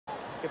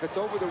If it's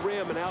over the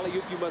rim and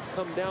alley-oop, you must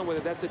come down with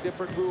it. That's a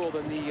different rule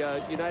than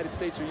the United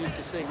States are used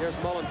to seeing. There's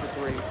Mullen for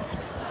three.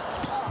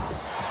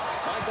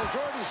 Michael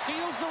Jordan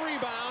steals the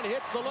rebound,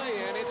 hits the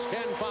lay-in. It's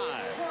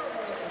 10-5.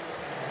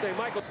 Say,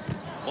 Michael.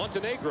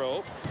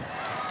 Montenegro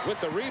with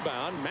the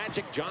rebound.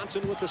 Magic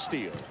Johnson with the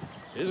steal.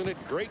 Isn't it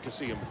great to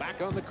see him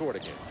back on the court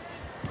again?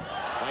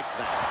 Like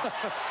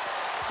that.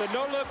 The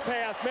no-look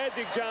pass,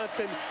 Magic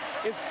Johnson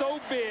is so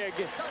big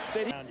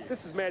that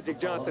this is Magic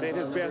Johnson at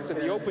his best in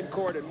the open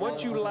court, and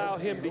once you allow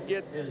him to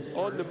get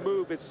on the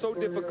move, it's so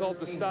difficult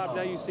to stop.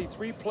 Now you see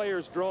three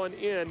players drawn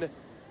in,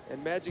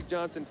 and Magic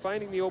Johnson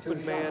finding the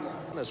open man.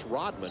 This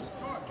Rodman,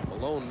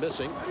 Malone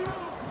missing,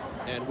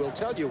 and we'll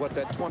tell you what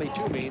that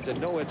 22 means, and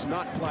no, it's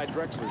not Clyde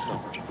Drexler's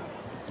number.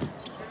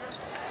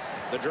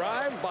 The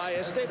drive by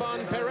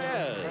Esteban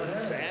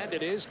Perez, and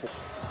it is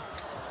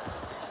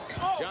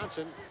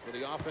Johnson with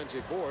the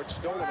offensive board,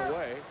 stolen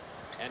away,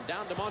 and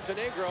down to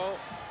Montenegro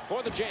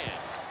for the jam.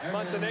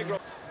 Montenegro.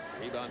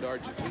 Rebound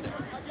Argentina.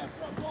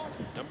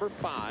 Number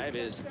 5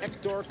 is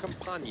Hector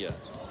Campana.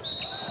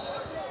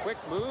 Quick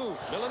move.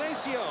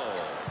 Milanesio.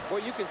 Boy,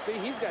 you can see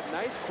he's got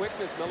nice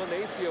quickness,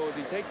 Milanesio, as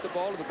he takes the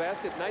ball to the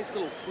basket. Nice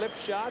little flip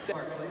shot.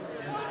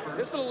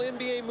 This little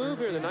NBA move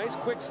here, the nice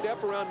quick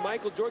step around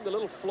Michael Jordan, the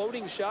little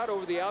floating shot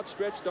over the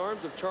outstretched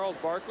arms of Charles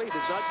Barkley.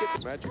 Does not get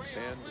the Magic's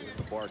hand in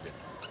the bargain.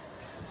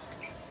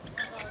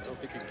 I don't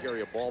think he can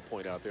carry a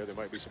ballpoint out there. There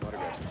might be some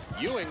autographs.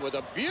 Ewing with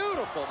a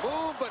beautiful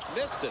move, but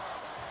missed it.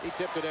 He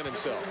tipped it in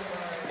himself.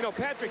 You know,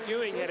 Patrick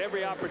Ewing had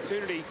every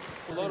opportunity.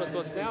 So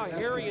it's now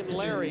Harry and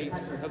Larry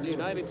of the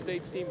United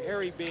States team,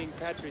 Harry being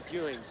Patrick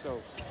Ewing.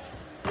 So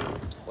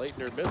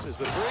Leitner misses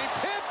the three.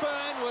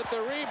 Pippen with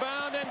the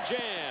rebound and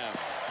jam.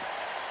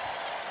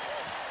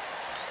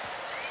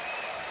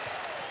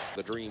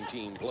 The Dream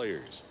Team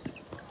players.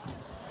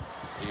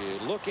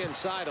 You look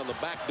inside on the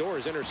back door,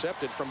 is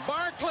intercepted from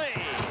Barkley.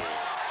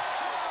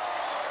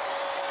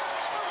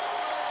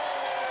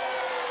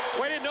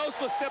 Way to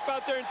Nosla step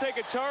out there and take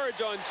a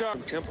charge on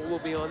Charles. Temple will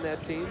be on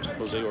that team.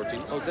 Jose Ortiz.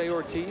 Jose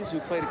Ortiz, who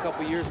played a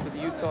couple years for the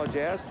Utah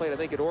Jazz, played I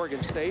think at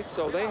Oregon State.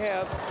 So they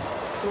have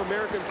some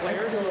American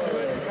players who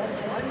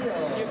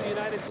could give the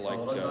United States.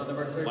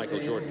 Like Michael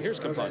Jordan. Here's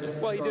Campana.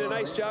 Well, he did a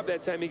nice job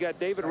that time. He got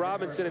David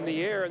Robinson in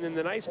the air, and then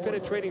the nice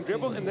penetrating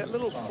dribble and that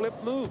little flip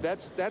move.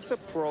 That's a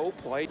pro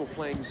play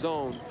playing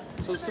zone.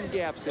 So some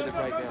gaps in it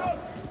right now.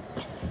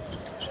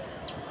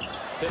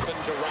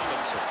 Pippen to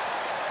Robinson.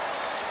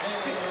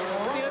 See,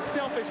 the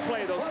unselfish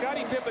play, though.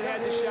 Scottie Pippen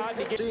had the shot.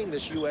 And Seeing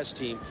this U.S.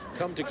 team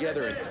come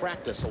together and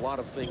practice a lot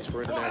of things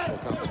for international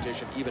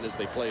competition, even as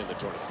they play in the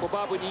tournament. Well,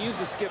 Bob, when you use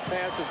the skip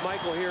passes,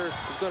 Michael here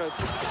is going to...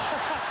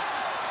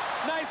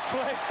 Nice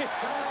play.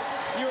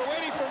 You were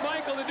waiting for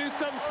Michael to do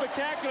something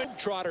spectacular.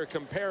 Trotter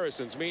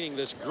comparisons, meaning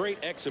this great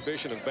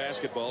exhibition of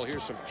basketball.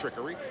 Here's some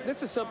trickery.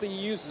 This is something you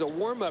use as a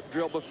warm-up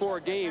drill before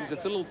games.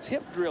 It's a little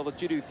tip drill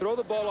that you do. Throw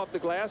the ball off the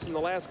glass, and the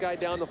last guy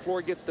down the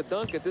floor gets the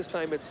dunk. At this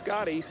time, it's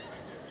Scottie.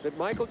 But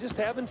Michael just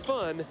having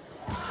fun.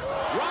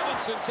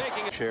 Robinson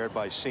taking it. Chaired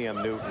by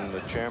C.M. Newton,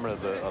 the chairman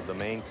of the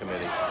main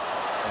committee,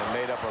 and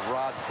made up of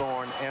Rod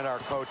Thorne and our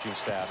coaching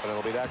staff. And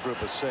it'll be that group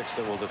of 6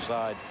 that will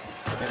decide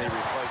any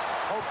replacement.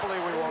 Hopefully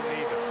we won't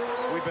need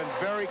them. We've been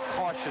very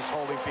cautious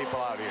holding people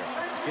out here.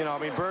 You know, I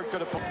mean, Bird could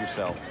have put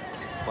yourself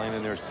playing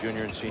in their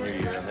junior and senior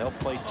year, and they'll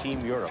play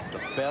Team Europe, the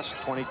best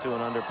 22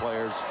 and under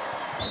players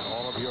in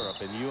all of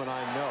Europe. And you and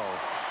I know,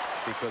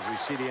 because we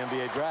see the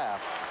NBA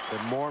draft,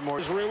 that more and more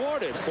is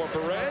rewarded for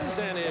Perez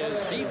and his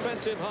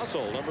defensive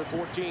hustle. Number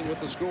 14 with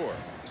the score.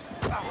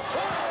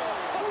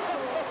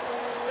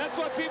 That's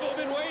what people have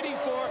been waiting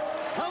for.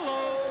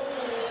 Hello.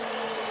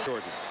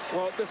 Jordan.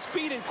 Well, the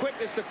speed and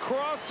quickness, the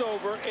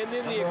crossover, and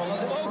then the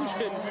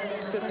explosion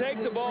to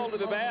take the ball to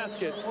the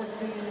basket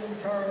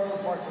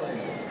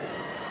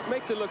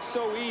makes it look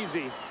so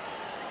easy.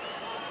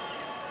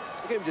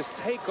 Look at him just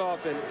take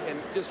off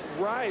and just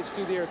rise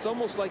through the air. It's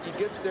almost like he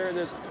gets there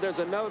and there's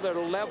another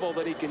level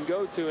that he can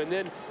go to, and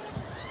then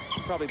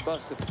probably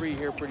bust a 3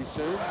 here pretty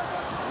soon.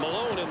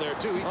 Malone in there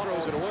too. He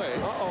throws it away.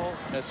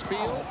 A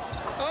steal.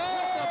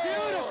 Oh,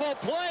 beautiful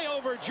play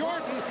over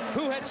Jordan,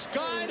 who had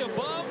skied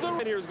above the.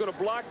 And here is going to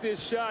block this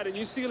shot, and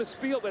you see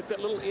Spiel. That's that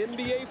little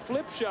NBA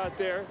flip shot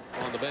there.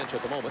 On the bench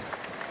at the moment.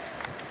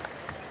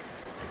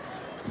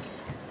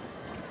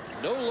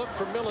 No look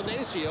from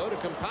Milanesio to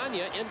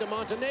Campana into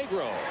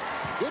Montenegro.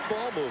 Good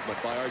ball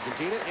movement by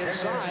Argentina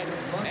inside.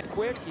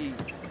 Quick, he's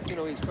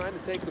trying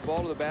to take the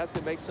ball to the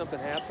basket, make something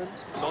happen.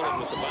 Mullen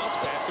with the bounce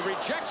pass. The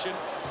rejection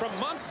from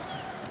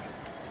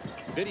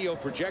Video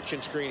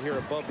projection screen here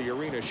above the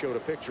arena showed a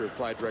picture of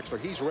Clyde Drexler.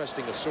 He's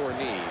resting a sore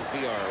knee.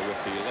 PR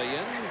with the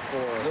lay-in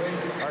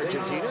for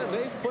Argentina.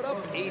 They've put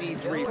up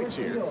 83 points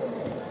here.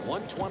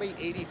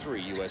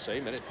 120-83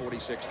 USA. Minute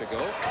 46 to go.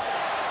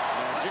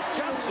 Magic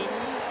Johnson